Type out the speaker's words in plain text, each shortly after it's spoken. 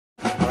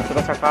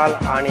शुभ सकाळ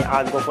आणि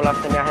आज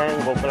गोकुलाष्टमी आहे।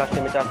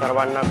 गोकुलाष्टमीच्या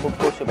सर्वांना खूप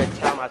खूप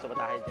शुभेच्छा।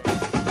 माझ्यासोबत आहे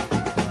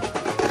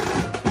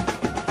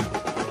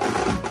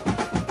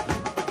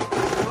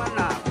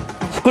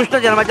कृष्ण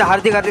जन्माच्या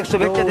हार्दिक हार्दिक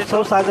शुभेच्छा।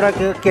 उत्सव साजरा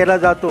केला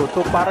जातो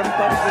तो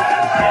पारंपरिक।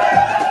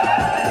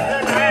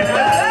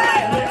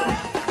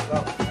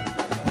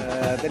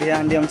 तर ही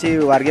अंडी आमची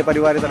वारगे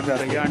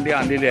परिवारातर्फे ही अंडी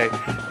आणलेली आहे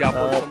ती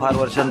आपण फार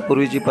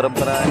वर्षांपूर्वीची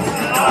परंपरा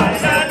आहे।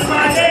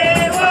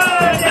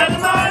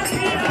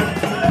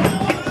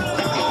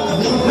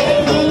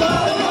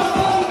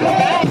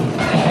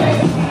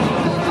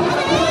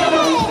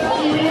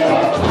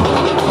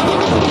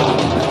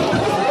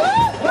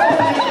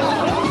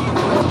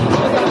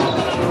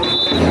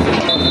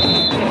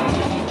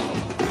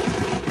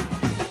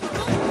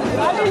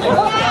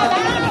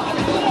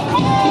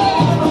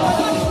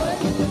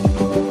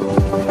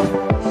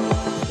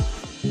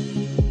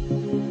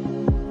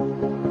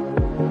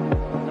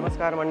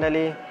 नमस्कार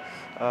मंडळी,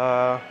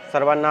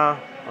 सर्वांना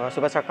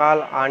शुभ सकाळ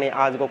आणि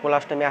आज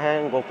गोकुलाष्टमी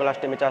आहे।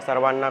 गोकुलाष्टमीच्या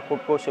सर्वांना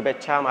खूप खूप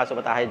शुभेच्छा।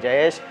 माझ्यासोबत आहे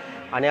जयेश।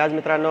 आणि आज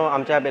मित्रांनो,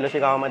 आमच्या बेलोशी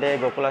गावामध्ये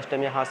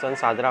गोकुलाष्टमी हा सण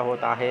साजरा होत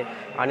आहे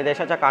आणि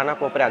देशाच्या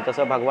कानाकोपऱ्यात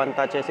जसं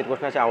भगवंताचे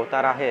श्रीकृष्णाचे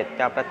अवतार आहेत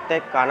त्या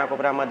प्रत्येक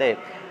कानाकोपऱ्यामध्ये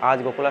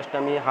आज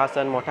गोकुलाष्टमी हा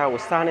सण मोठ्या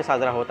उत्साहाने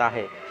साजरा होत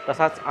आहे।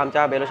 तसाच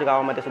आमच्या बेलोशी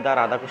गावामध्ये सुद्धा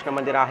राधाकृष्ण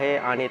मंदिर आहे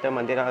आणि इथं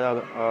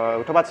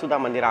विठोबाचं सुद्धा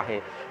मंदिर आहे,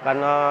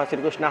 कारण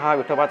श्रीकृष्ण हा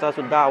विठोबाचा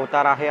सुद्धा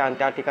अवतार आहे आणि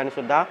त्या ठिकाणी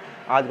सुद्धा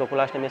आज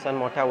गोकुलाष्टमी सण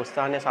मोठ्या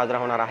उत्साहाने साजरा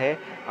होणार आहे।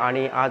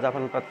 आणि आज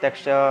आपण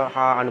प्रत्यक्ष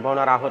हा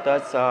अनुभवणार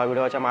आहोतच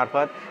व्हिडिओच्या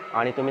मार्फत।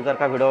 आणि तुम्ही जर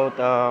का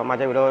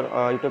माझ्या व्हिडिओ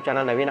यूट्यूब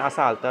चॅनल नवीन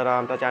असाल तर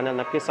आमचा चॅनल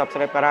नक्कीच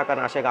सबस्क्राईब करा,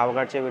 कारण असे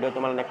गावाकडचे व्हिडिओ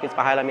तुम्हाला नक्कीच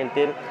पाहायला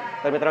मिळतील।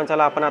 तर मित्रांनो,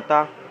 चला आपण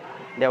आता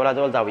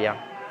देवळाजवळ जाऊया।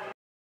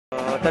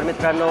 तर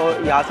मित्रांनो,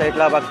 या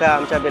साईडला बघताय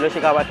आमच्या बेलोशी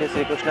गावातील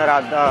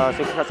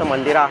श्रीकृष्णाचं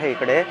मंदिर आहे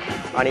इकडे,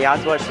 आणि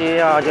याच वर्षी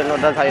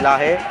जीर्णोद्धार झालेला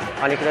आहे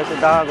आणि इकडे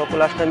सुद्धा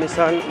गोकुलाष्टमी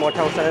सण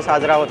मोठ्या उत्साहाने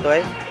साजरा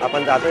होतोय।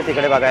 आपण जातोय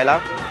तिकडे बघायला।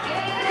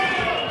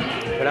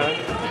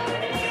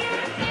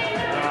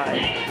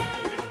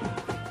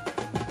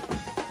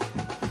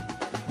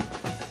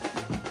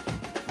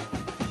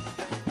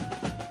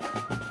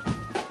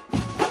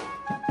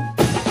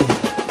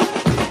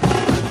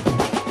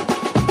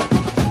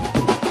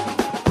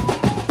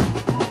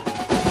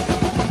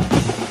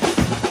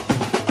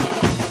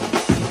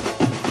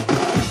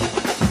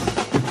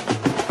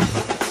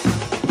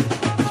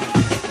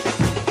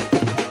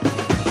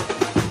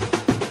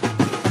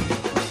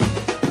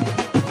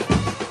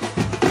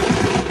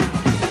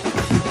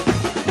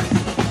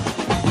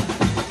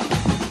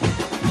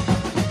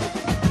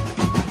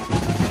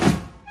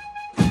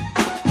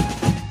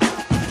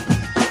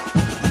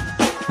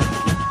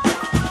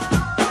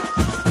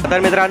 तर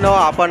मित्रांनो,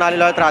 आपण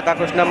आलेलो आहोत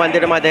राधाकृष्ण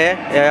मंदिरमध्ये।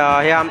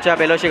 हे आमच्या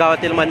बेलोशी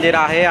गावातील मंदिर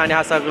आहे आणि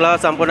हा सगळं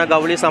संपूर्ण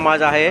गवळी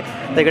समाज आहे।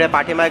 तिकडे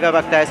पाठीमागे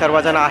बघताय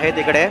सर्वजण आहेत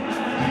तिकडे,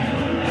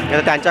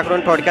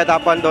 त्यांच्याकडून थोडक्यात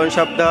आपण दोन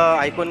शब्द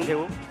ऐकून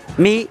घेऊ।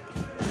 मी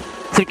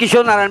श्री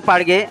किशोर नारायण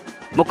पाडगे,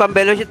 मुक्काम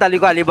बेलोशी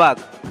तालुका अलिबाग।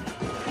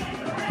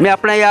 मी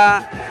आपल्या या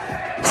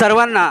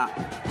सर्वांना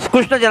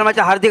कृष्ण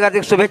जन्माच्या हार्दिक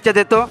हार्दिक शुभेच्छा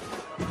देतो।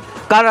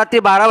 काल रात्री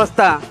 12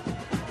 वाजता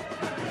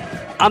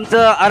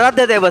आमचं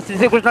आराध्य दैवत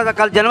श्रीकृष्णाचा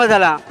काल जन्म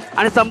झाला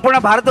आणि संपूर्ण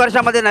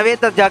भारतवर्षामध्ये नव्हे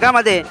तर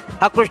जगामध्ये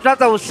हा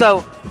कृष्णाचा उत्सव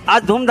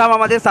आज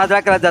धूमधामामध्ये साजरा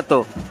केला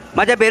जातो।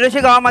 माझ्या बेलोशी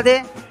गावामध्ये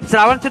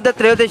श्रावण शुद्ध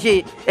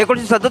त्रयोदशी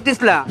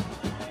 1937ला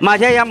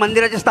माझ्या या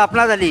मंदिराची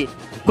स्थापना झाली,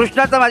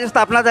 कृष्णाचा माझी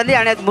स्थापना झाली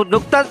आणि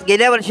नुकताच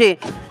गेल्या वर्षी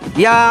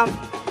या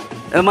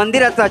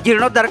मंदिराचा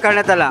जीर्णोद्धार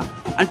करण्यात आला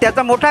आणि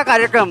त्याचा मोठा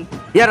कार्यक्रम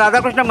या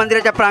राधाकृष्ण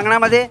मंदिराच्या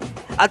प्रांगणामध्ये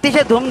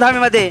अतिशय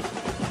धूमधामीमध्ये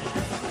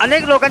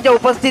अनेक लोकांच्या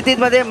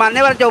उपस्थितीमध्ये,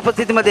 मान्यवरांच्या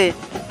उपस्थितीमध्ये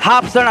हा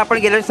सण आपण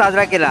गेल्या वर्षी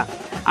साजरा केला।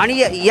 आणि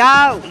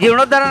या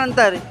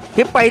जीर्णोद्धारानंतर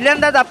ही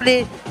पहिल्यांदाच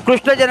आपली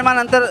कृष्ण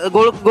जन्मानंतर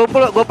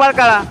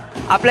गोपाळकाळा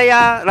आपल्या या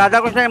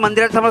राधाकृष्ण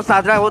मंदिरासमोर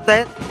साजरा होत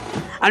आहेत।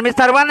 आणि मी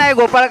सर्वांना या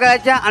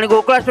गोपाळकाळाच्या आणि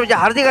गोकुलाष्टमीच्या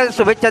हार्दिक हार्दिक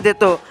शुभेच्छा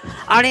देतो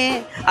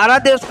आणि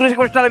आराध्य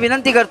श्रीकृष्णाला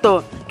विनंती करतो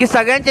की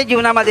सगळ्यांच्या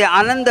जीवनामध्ये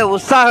आनंद,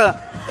 उत्साह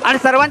आणि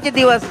सर्वांचे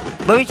दिवस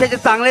भविष्याचे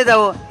चांगले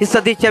जावो ही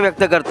सदिच्छा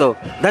व्यक्त करतो।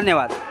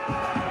 धन्यवाद।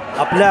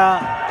 आपल्या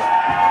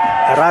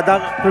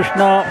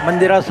राधाकृष्ण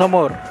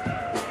मंदिरासमोर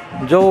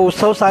जो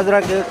उत्सव साजरा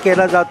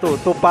केला जातो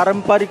तो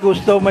पारंपरिक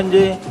उत्सव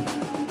म्हणजे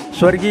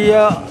स्वर्गीय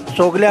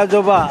सोगले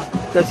आजोबा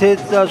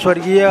तसेच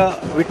स्वर्गीय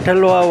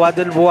विठ्ठल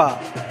वादलबुवा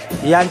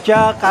यांच्या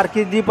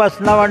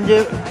कारकिर्दीपासून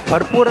म्हणजे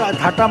भरपूर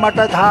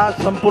थाटामाटात हा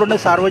संपूर्ण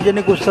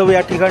सार्वजनिक उत्सव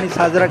या ठिकाणी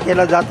साजरा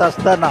केला जात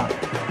असताना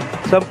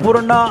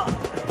संपूर्ण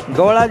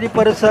गवळाली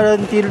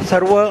परिसरातील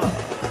सर्व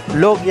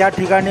लोक या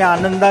ठिकाणी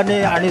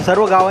आनंदाने आणि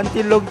सर्व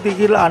गावांतील लोक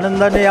देखील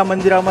आनंदाने या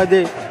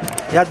मंदिरामध्ये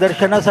या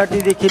दर्शनासाठी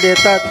देखील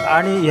येतात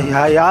आणि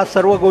या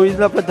सर्व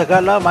गोविंद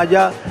पथकाला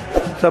माझ्या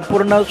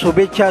संपूर्ण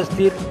शुभेच्छा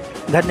असतील।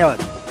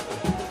 धन्यवाद।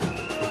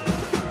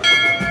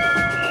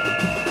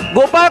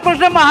 गोपाल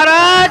कृष्ण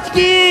महाराज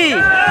की,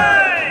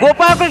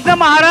 गोपाल कृष्ण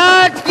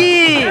महाराज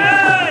की,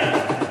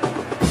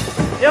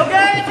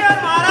 योगेश्वर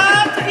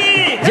महाराज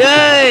की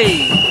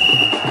जय।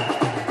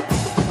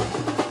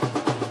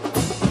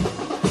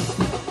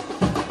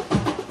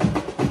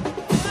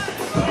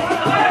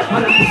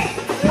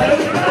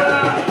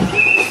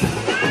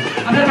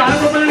 आपल्या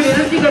बाळगोपाला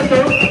विनंती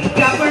करतो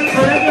की आपण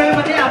थोड्याच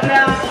वेळामध्ये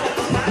आपल्या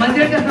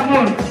मंदिराच्या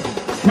समोर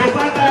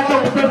गोपाळ काळाचा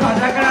उत्सव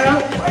साजरा करावा.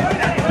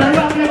 सर्व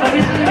आपल्या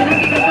भविष्याला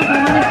विनंती करतो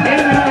सर्वांनी खेळ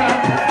धरावा,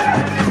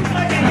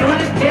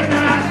 सर्वांनी खेळ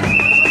धरा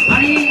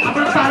आणि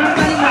आपण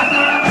पारंपरिक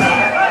वातावरणामध्ये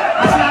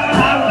आपला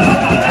हा उत्सव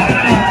साजरा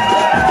करावा.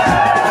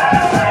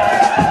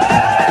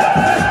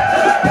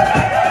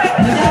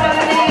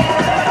 मंदिरवाल्याने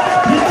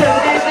नृत्य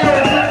उद्याचं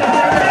वर्णन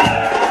करायचं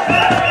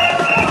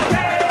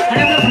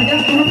आणि आपलं भजन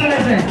सुरू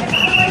करायचं आहे.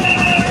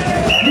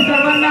 मी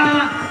सर्वांना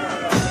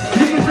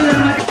श्रीकृष्ण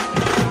जन्माच्या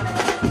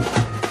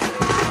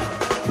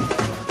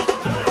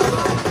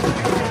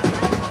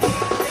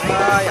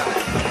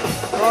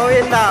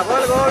गोविंदा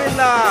बोल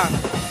गोविंदा.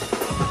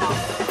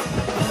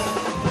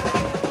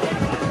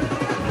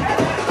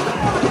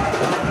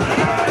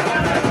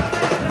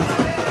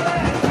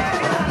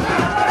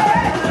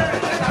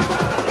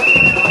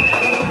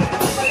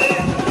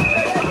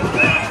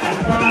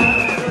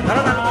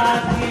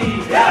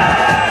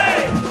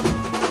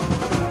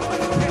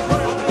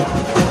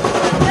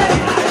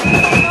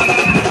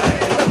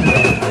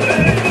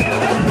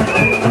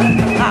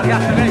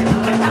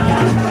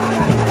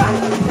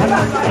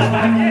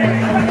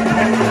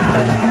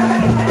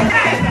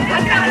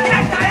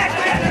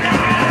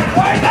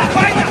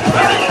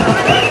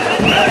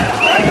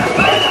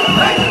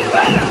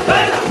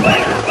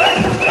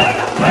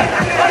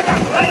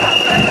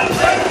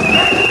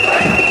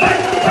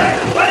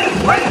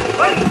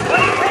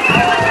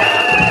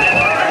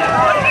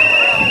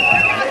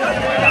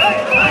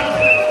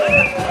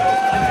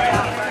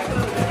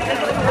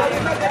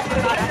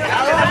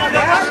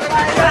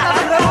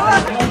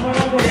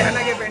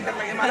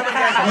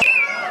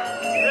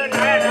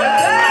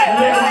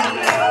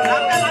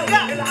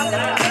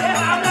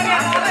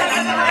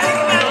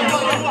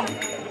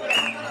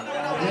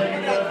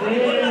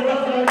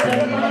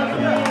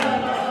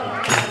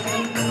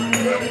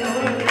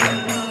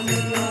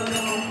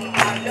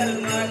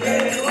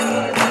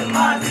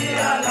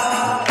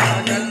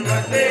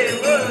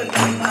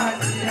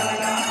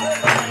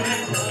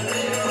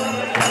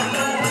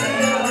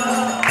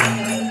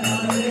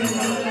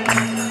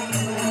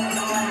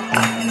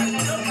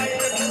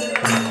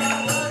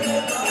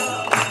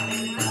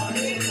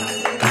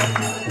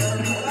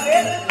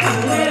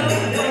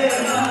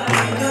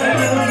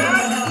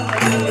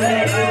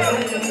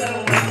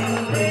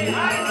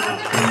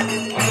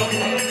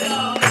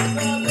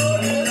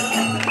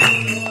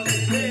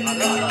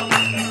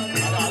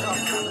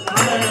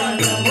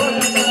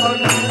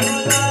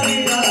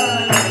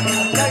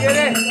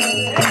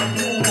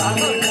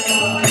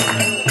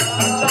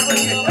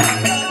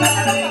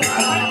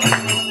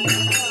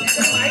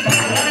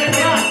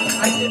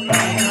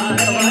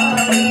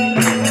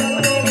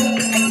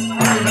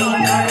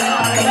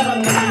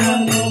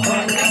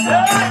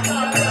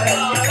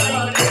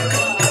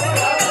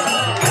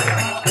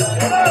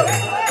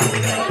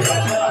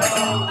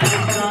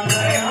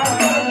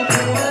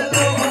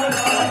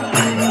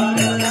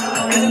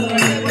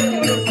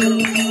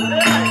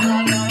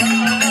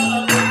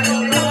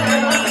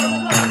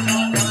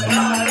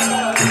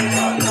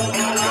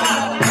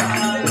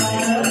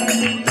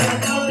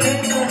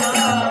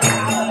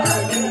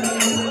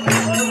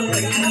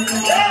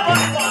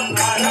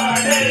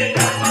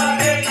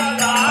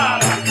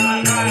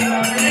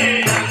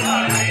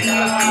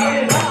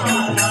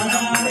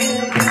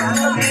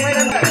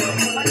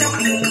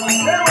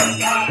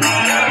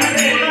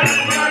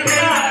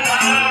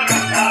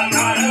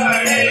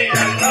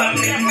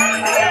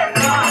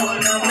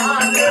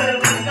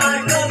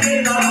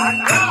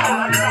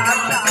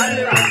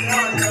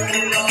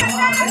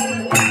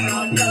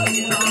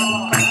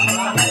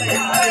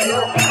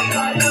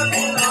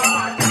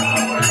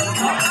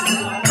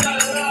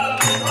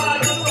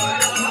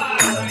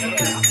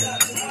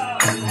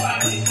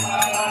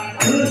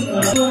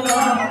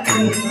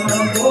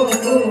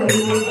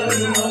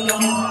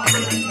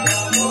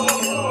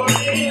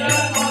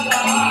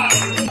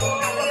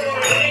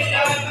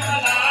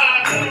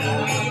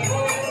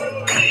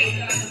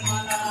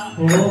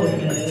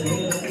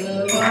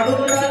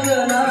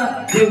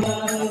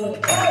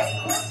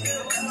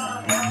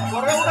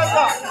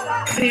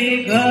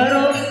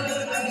 घरो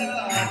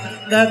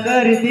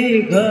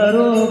करती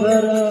घरो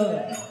घर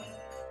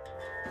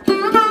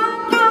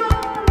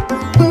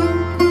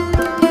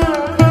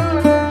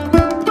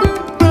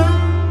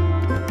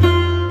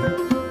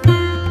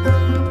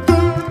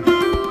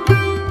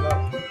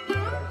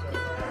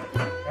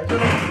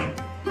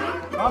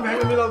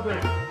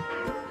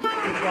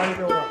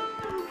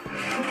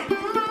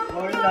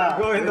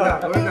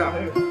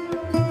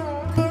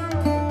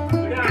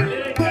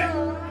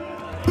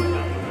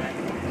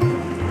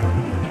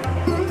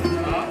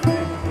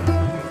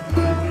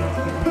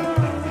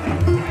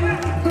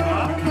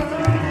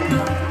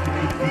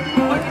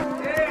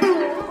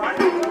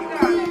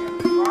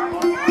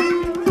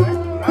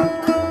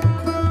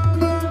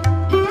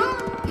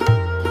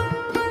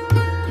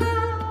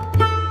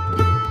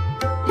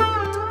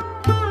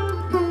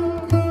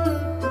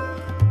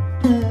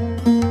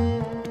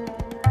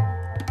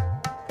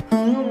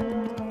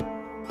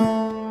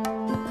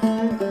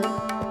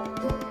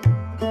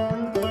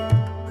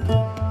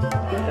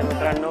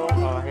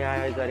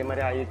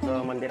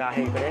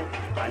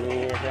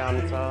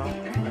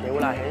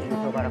आहे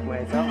विठोबा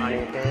रखुमाईचं आणि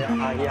इथे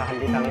ही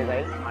हंडी टांगली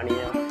जाईल आणि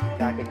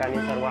त्या ठिकाणी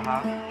सर्व हा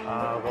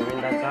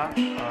गोविंदाचा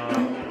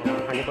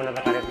हंडी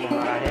फोडण्याचा कार्यक्रम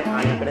होणार आहे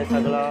आणि इकडे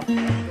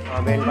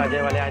सगळं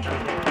बेंडबाजेवाले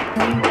आहेत.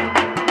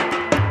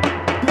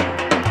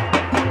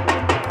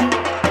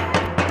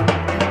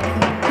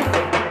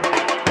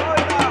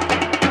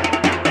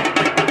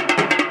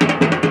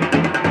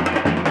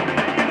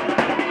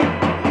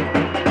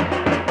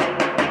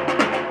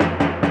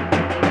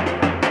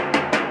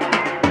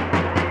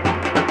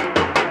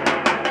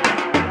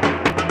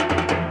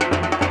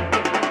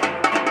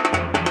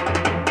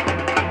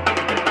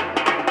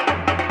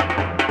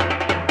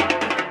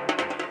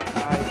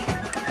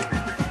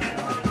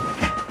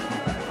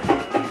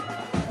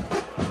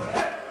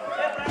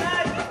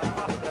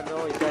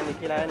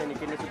 निखिल आहे आणि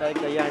निखिलने सुद्धा एक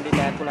दही हंडी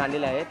तयार करून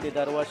आणलेली आहे. ते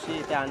दरवर्षी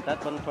इथे आणतात,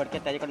 पण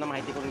थोडक्यात त्याच्याकडनं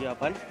माहिती करून घेऊ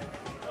आपण.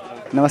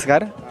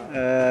 नमस्कार.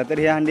 तर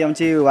ही हंडी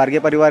आमची वारगे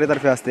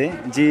परिवारातर्फे असते,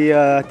 जी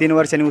 3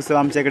 वर्षांनी उत्सव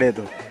आमच्याकडे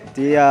येतो.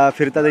 ती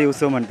फिरता दही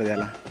उत्सव म्हणतो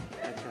त्याला.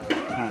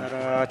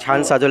 तर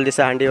छान सजवली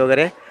दिसते हंडी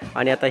वगैरे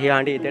आणि आता ही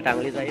हंडी इथे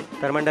टांगली जाईल.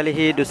 तर मंडळी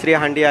ही दुसरी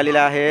हंडी आलेली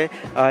आहे,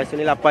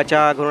 सुनील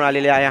आप्पाच्या घरून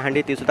आलेली आहे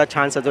हंडी. ती सुद्धा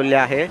छान सजवली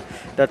आहे.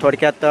 तर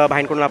थोडक्यात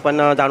भाईंकडून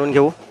आपण जाणून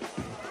घेऊ.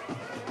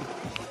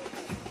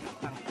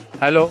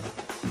 हॅलो,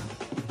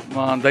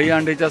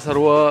 दहीहंडीच्या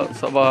सर्व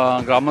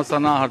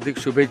ग्रामस्थांना हार्दिक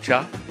शुभेच्छा.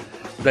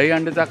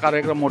 दहीहंडीचा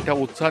कार्यक्रम मोठ्या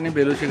उत्साहाने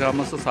बेलोशी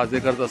ग्रामस्थ साजरे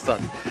करत असतात.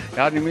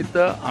 या निमित्त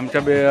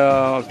आमच्या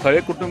स्थळे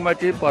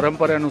कुटुंबाची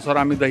परंपरेनुसार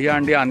आम्ही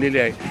दहीहंडी आणलेली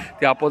आहे,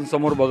 ती आपण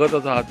समोर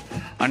बघतच आहात.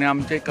 आणि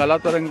आमचे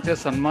कलातरंगचे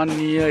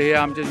सन्माननीय हे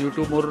आमच्या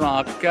यूट्यूबवरून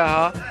अख्ख्या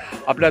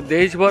आपल्या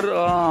देशभर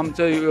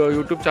आमचं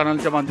यूट्यूब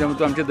चॅनलच्या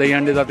माध्यमातून आमची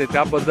दहीहंडी जाते.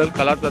 त्याबद्दल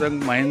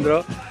कलातरंग महेंद्र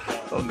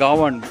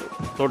गावण,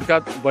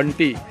 थोडक्यात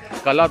बंटी,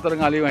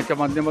 कलातरंग आलिबाग यांच्या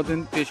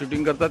माध्यमातून ते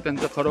शूटिंग करतात.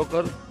 त्यांचं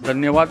खरोखर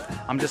धन्यवाद.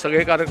 आमचे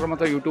सगळे कार्यक्रम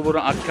आता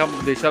यूट्यूबवरून अख्ख्या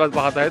देशालाच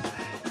पाहत आहेत,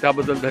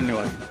 त्याबद्दल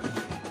धन्यवाद.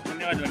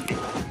 धन्यवाद बंटी.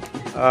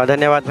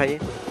 धन्यवाद भाई.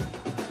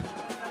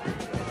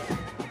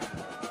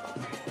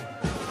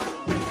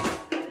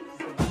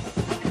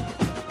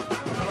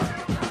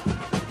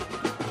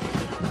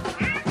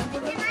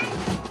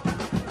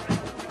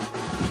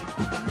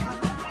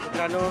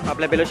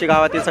 आपल्या बेलोशी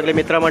गावातील सगळे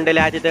मित्रमंडळी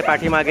आहेत तिथे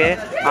पाठीमागे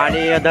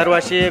आणि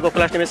दरवर्षी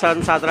गोकुलाष्टमी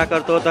सण साजरा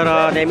करतो. तर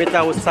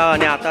नेहमीचा उत्साह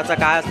आणि आताचा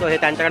काय असतो हे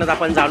त्यांच्याकडूनच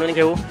आपण जाणून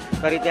घेऊ.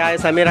 तर इथे आहे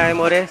समीर आहे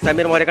मोरे.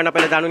 समीर मोरेकडनं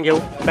पहिले जाणून घेऊ,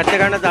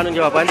 प्रत्येकानं जाणून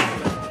घेऊ आपण.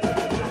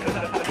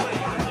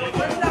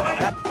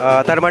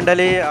 तर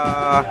मंडळी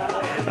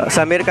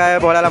समीर काय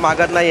बोलायला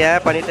मागत नाही आहे,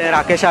 पण इथे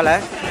राकेश आला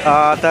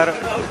आहे. तर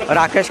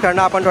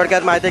राकेशकडनं आपण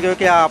थोडक्यात माहिती घेऊ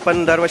की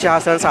आपण दरवर्षी हा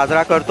सण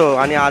साजरा करतो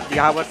आणि आज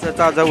ह्या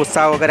वर्षाचा जो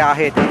उत्साह वगैरे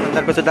आहे त्या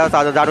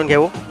संदर्भातसुद्धा जाणून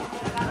घेऊ.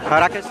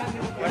 राकेश,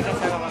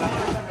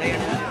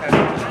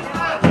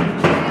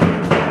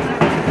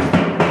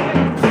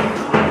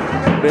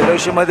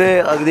 बेलोशीमध्ये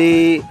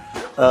अगदी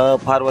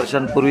फार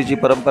वर्षांपूर्वीची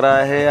परंपरा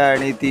आहे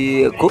आणि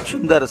ती खूप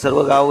सुंदर.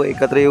 सर्व गाव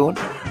एकत्र येऊन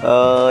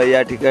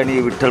या ठिकाणी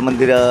विठ्ठल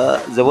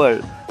मंदिराजवळ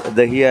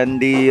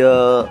दहीहंडी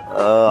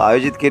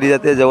आयोजित केली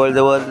जाते.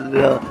 जवळजवळ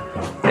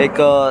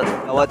एक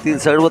गावातील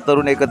सर्व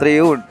तरुण एकत्र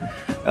येऊन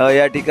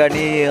या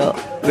ठिकाणी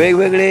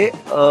वेगवेगळे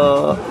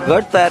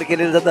गट तयार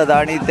केलेले जातात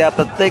आणि त्या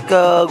प्रत्येक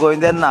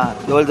गोविंद्यांना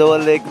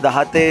जवळजवळ एक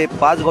 10 ते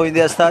 5 गोविंदे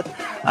असतात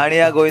आणि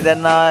या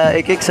गोविंद्यांना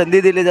एक एक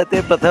संधी दिली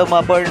जाते. प्रथम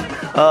आपण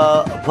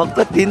फक्त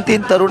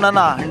 3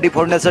 तरुणांना हंडी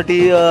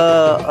फोडण्यासाठी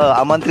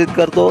आमंत्रित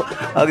करतो.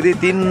 अगदी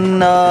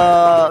 3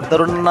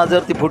 तरुणांना जर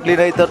ती फुटली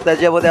नाही तर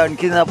त्याच्यामध्ये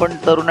आणखीन आपण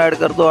तरुण ॲड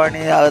करतो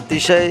आणि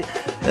अतिशय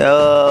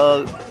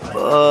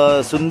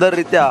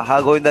सुंदररित्या हा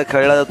गोविंदा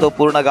खेळला जातो.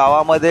 पूर्ण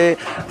गावामध्ये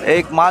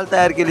एक माल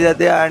तयार केली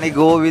जाते आणि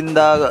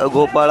गोविंदा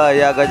गोपाळा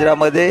या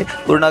गजरामध्ये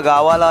पूर्ण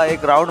गावाला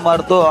एक राऊंड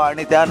मारतो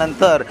आणि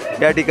त्यानंतर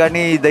या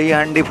ठिकाणी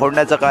दहीहंडी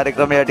फोडण्याचा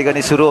कार्यक्रम या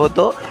ठिकाणी सुरू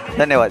होतो.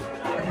 धन्यवाद.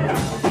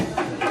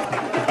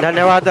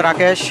 धन्यवाद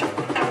राकेश.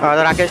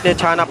 राकेशने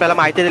छान आपल्याला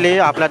माहिती दिली.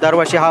 आपला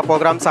दरवर्षी हा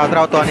प्रोग्राम साजरा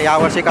होतो आणि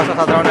यावर्षी कसा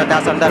साजरा होणार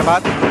त्या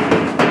संदर्भात.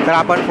 तर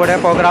आपण पुढे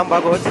प्रोग्राम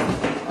बघूच.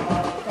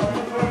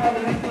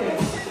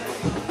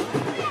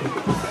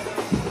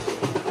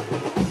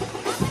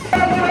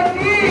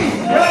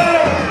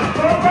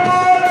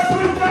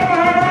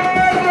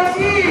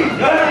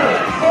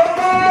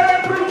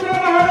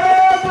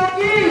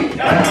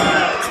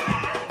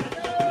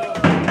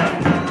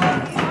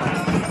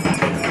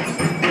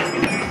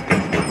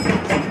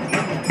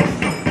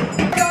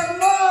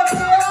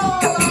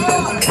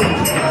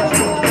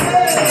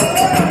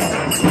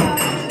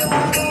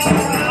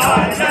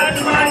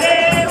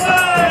 महादेव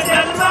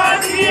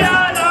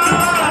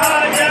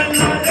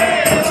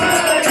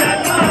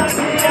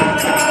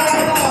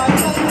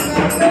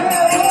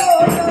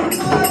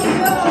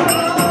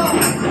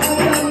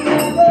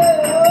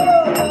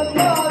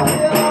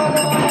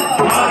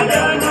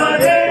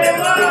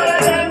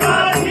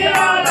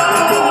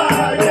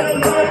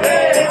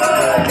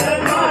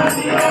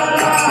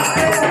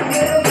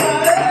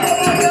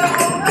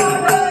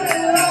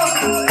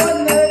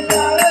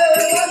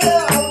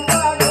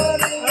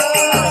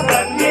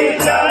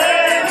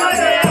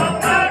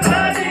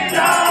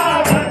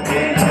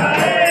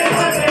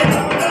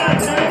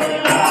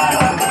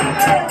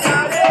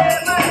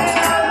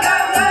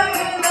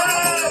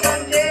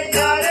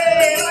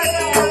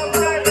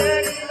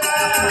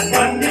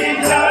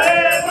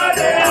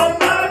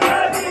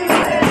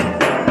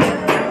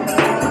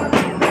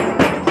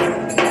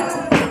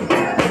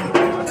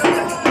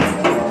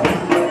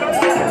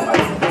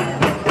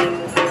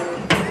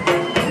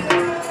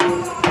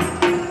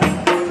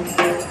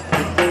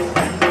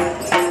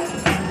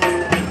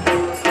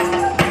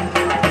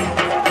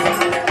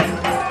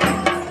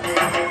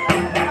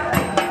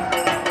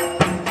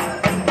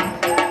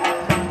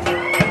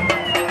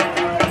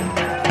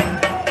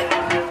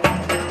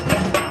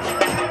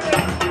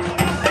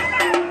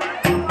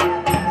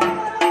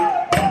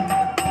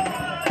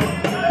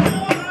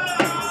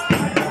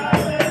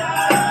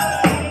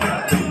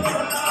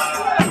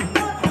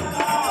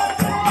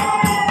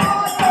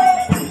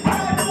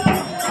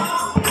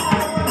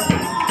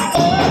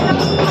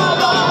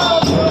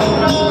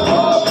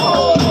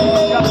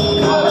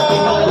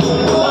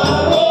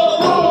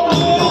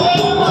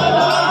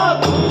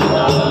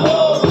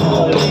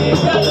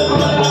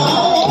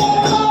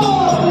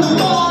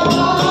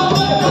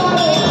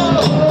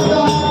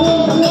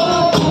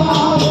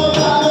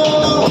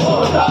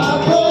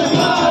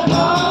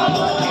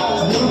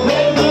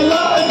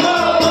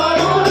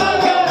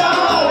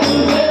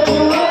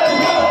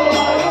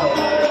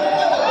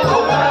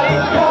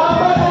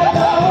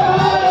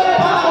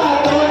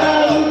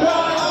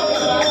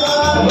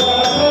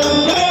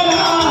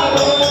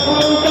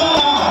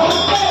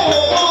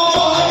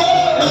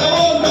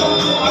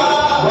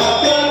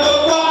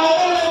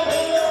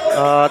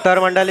तर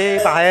मंडळी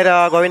बाहेर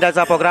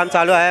गोविंदाचा प्रोग्राम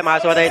चालू आहे.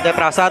 माझ्यासोबत इथे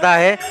प्रसाद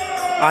आहे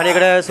आणि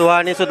इकडे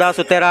सुहानीसुद्धा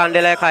सुतेरा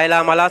आणलेला आहे खायला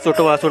आम्हाला.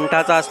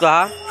 सुंठाचा असतो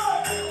हा.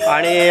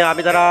 आणि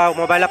आम्ही जरा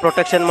मोबाईलला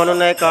प्रोटेक्शन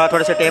म्हणून एक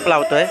थोडेसे टेप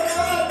लावतो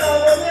आहे.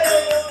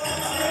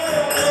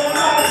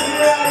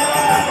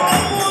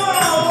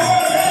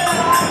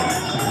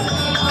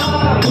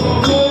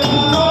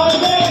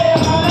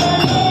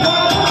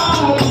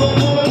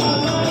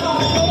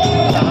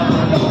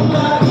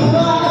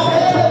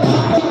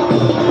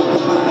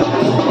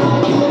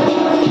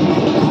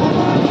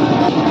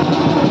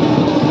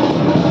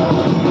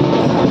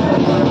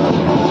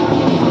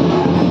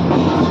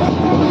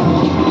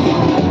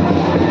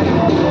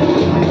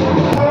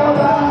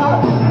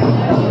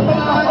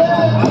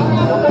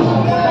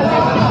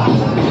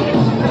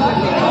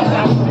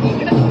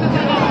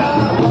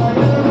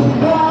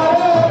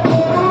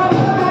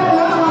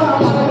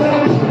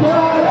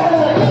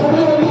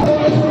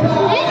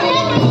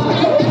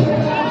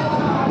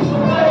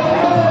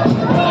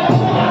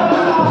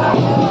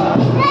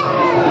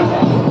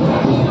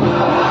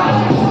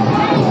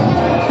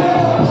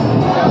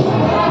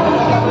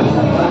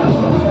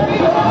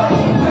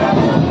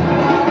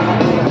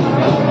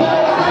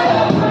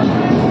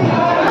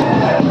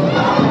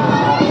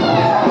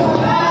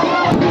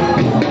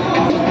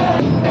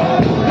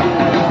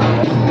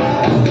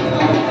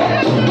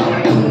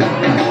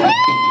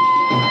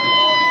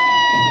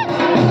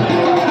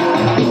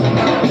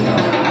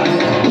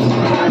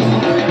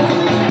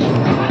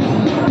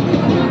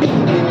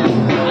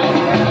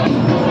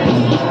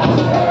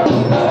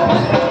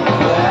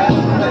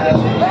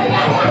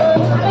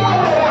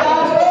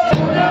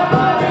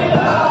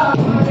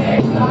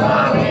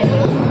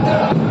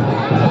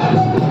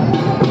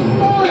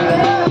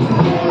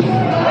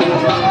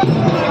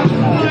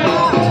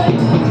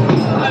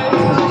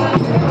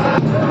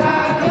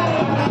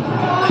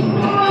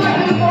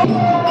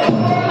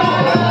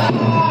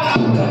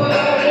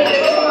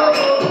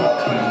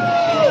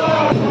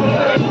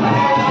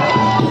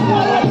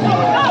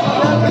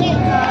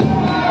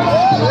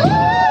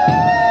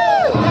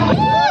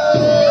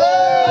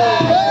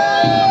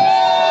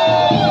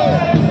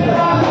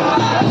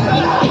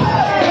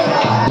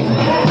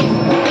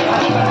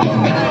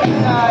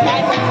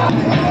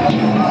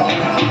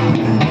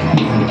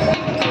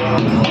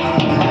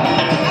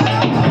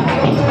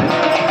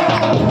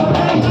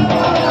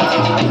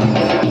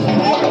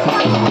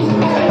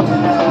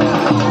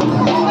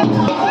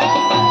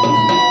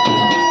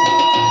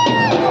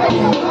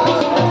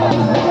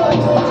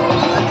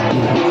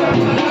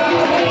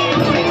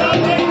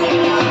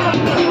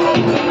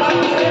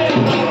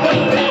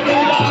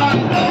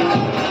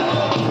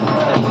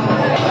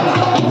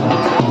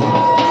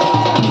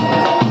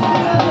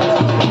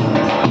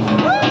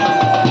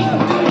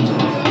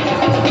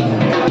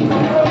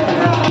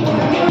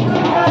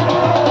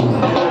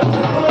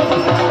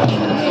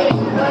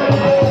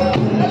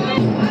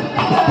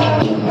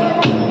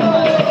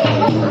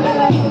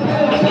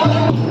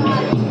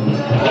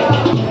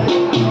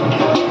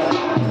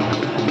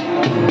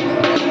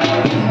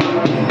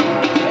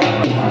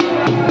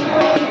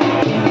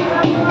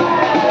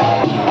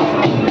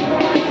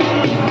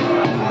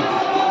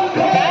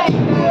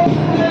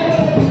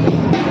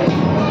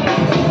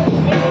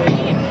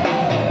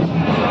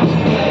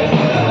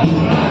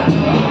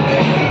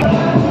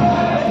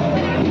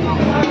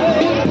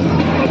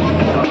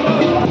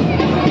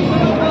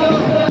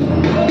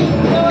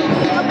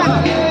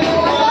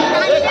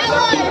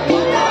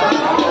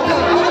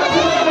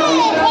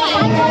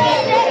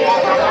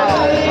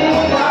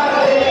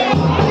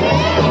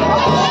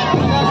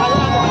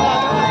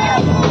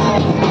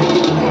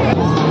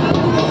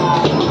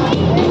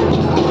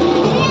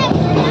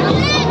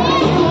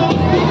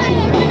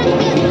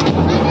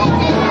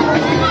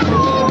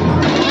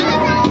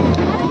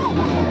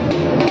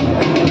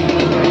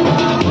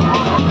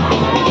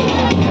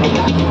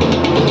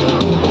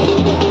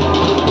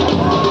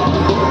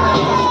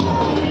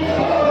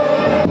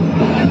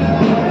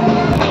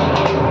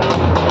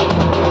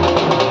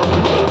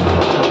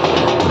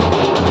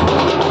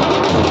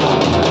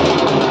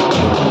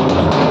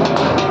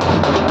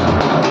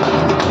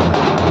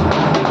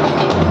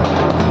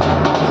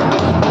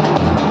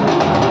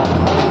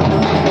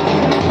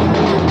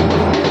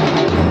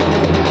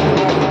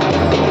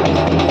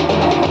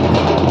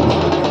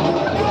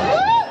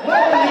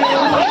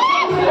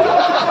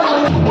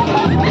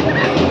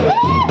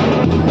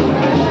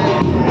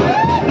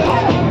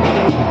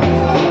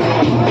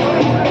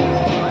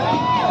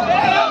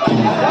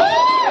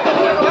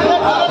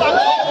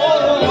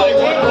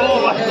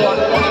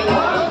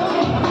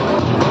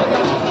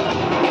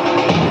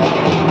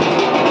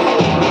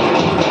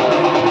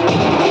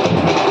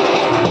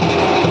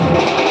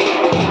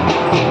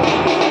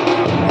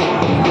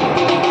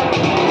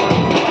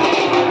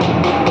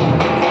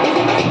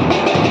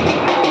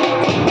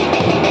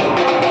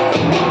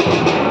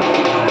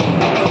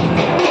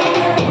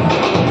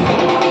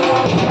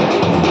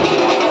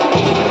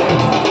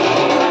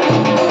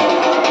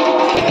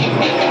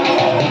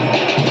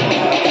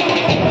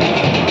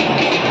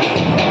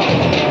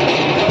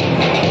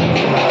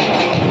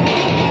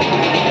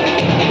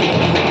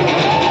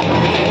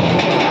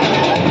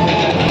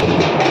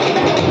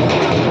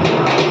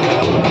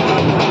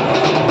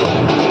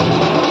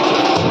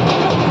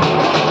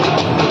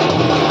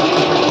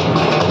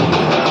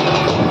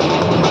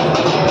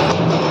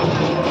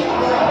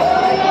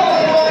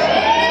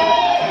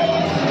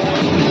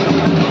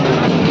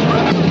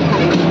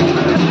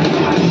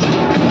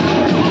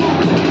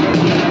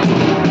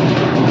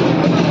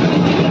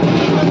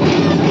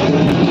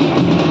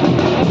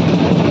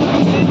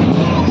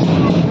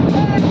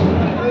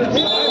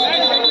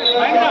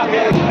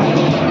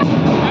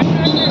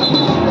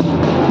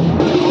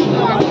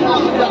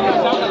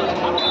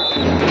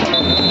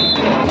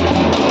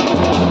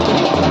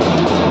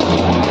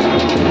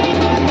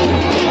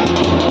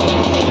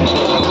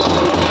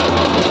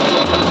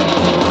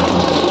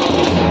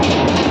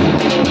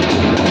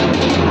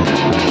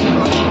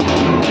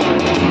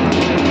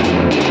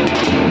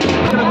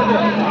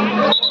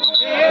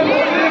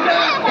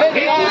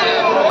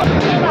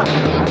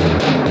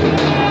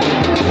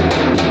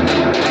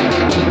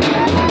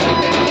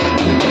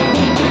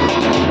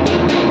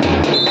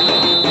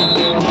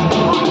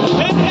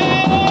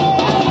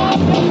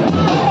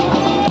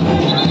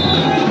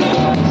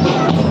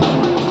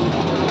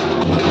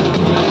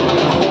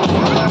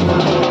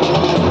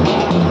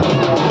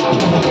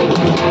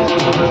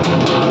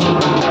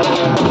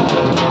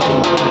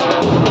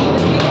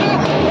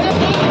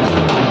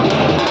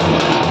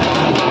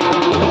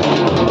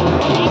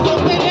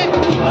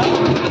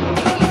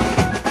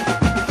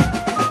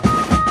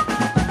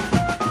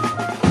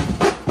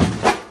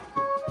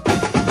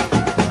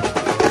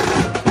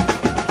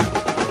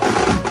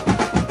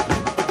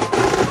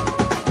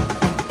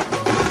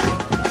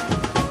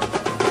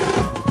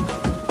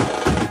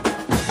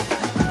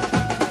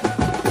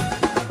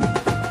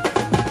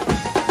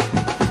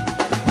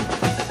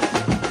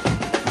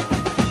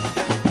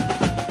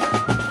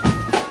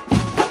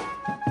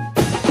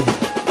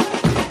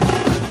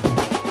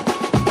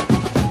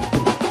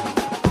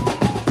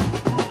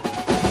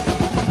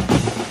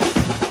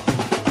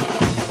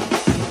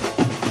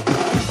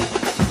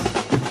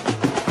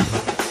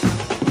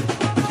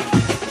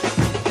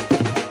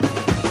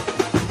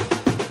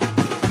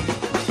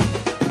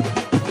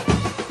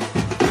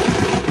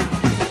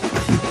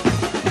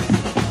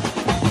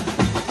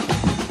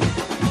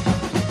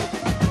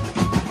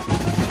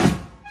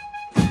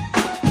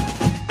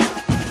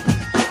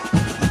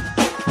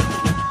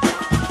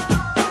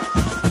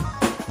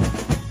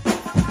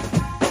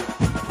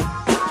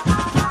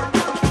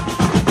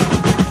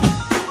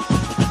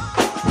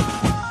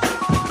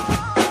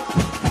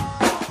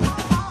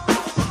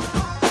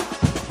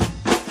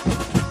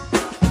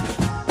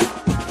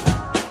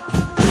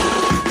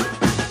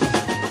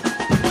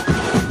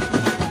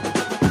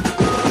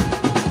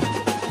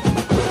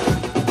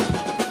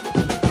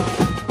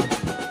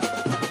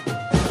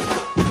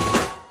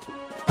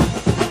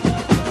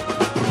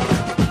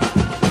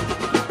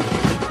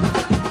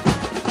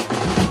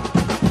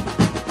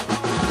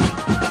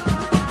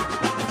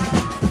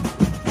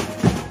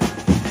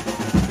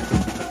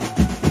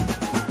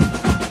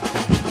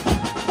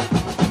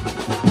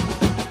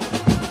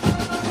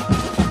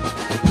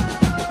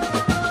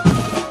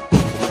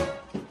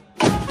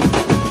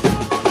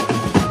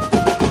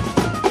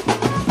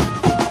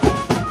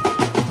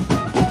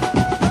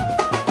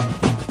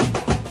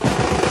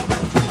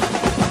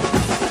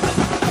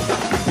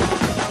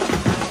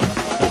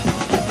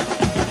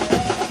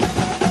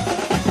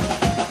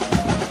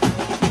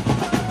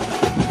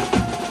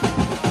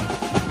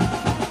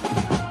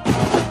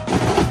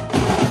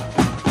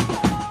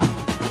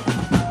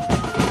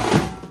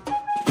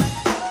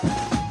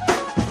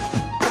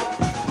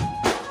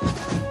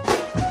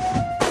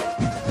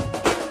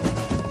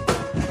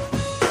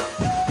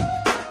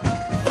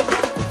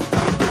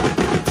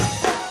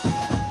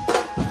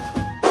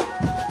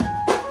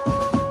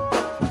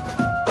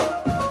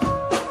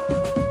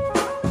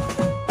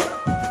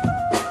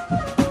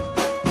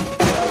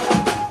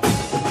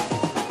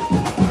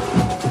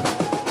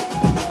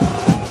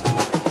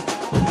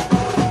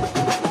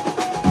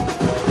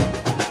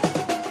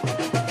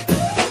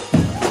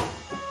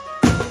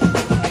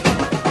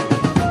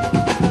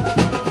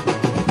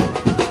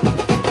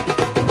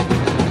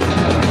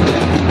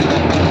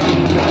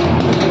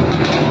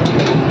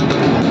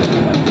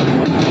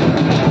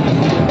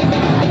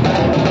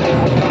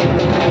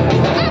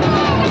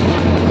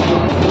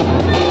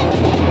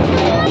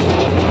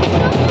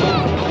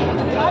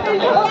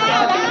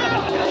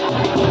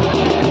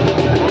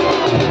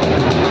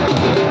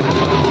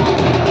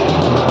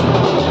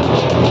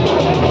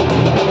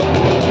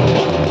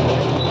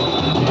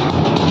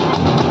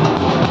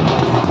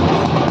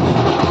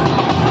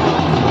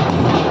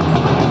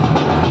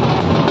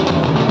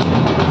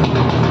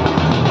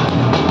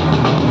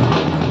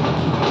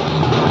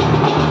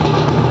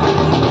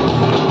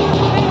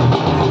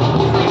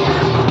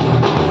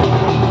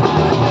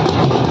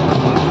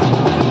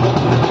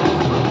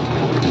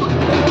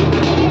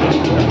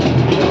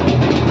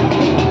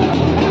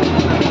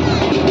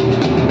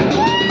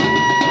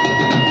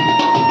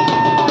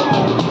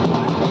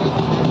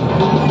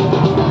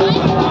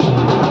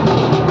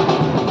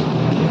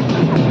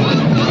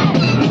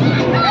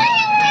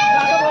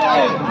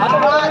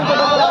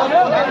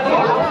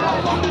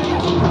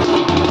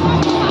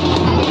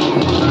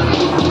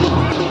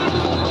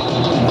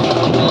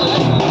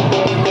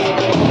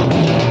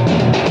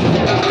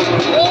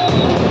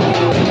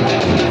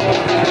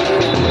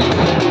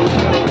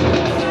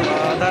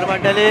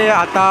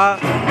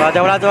 आता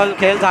जवळजवळ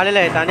खेळ झालेले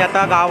आहेत आणि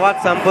आता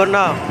गावात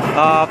संपूर्ण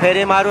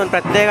फेरी मारून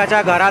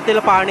प्रत्येकाच्या घरातील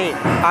पाणी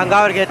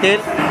अंगावर घेतील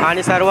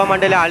आणि सर्व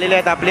मंडळी आलेले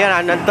आहेत आपली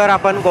आणि नंतर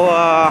आपण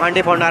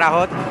हंडी फोडणार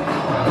आहोत.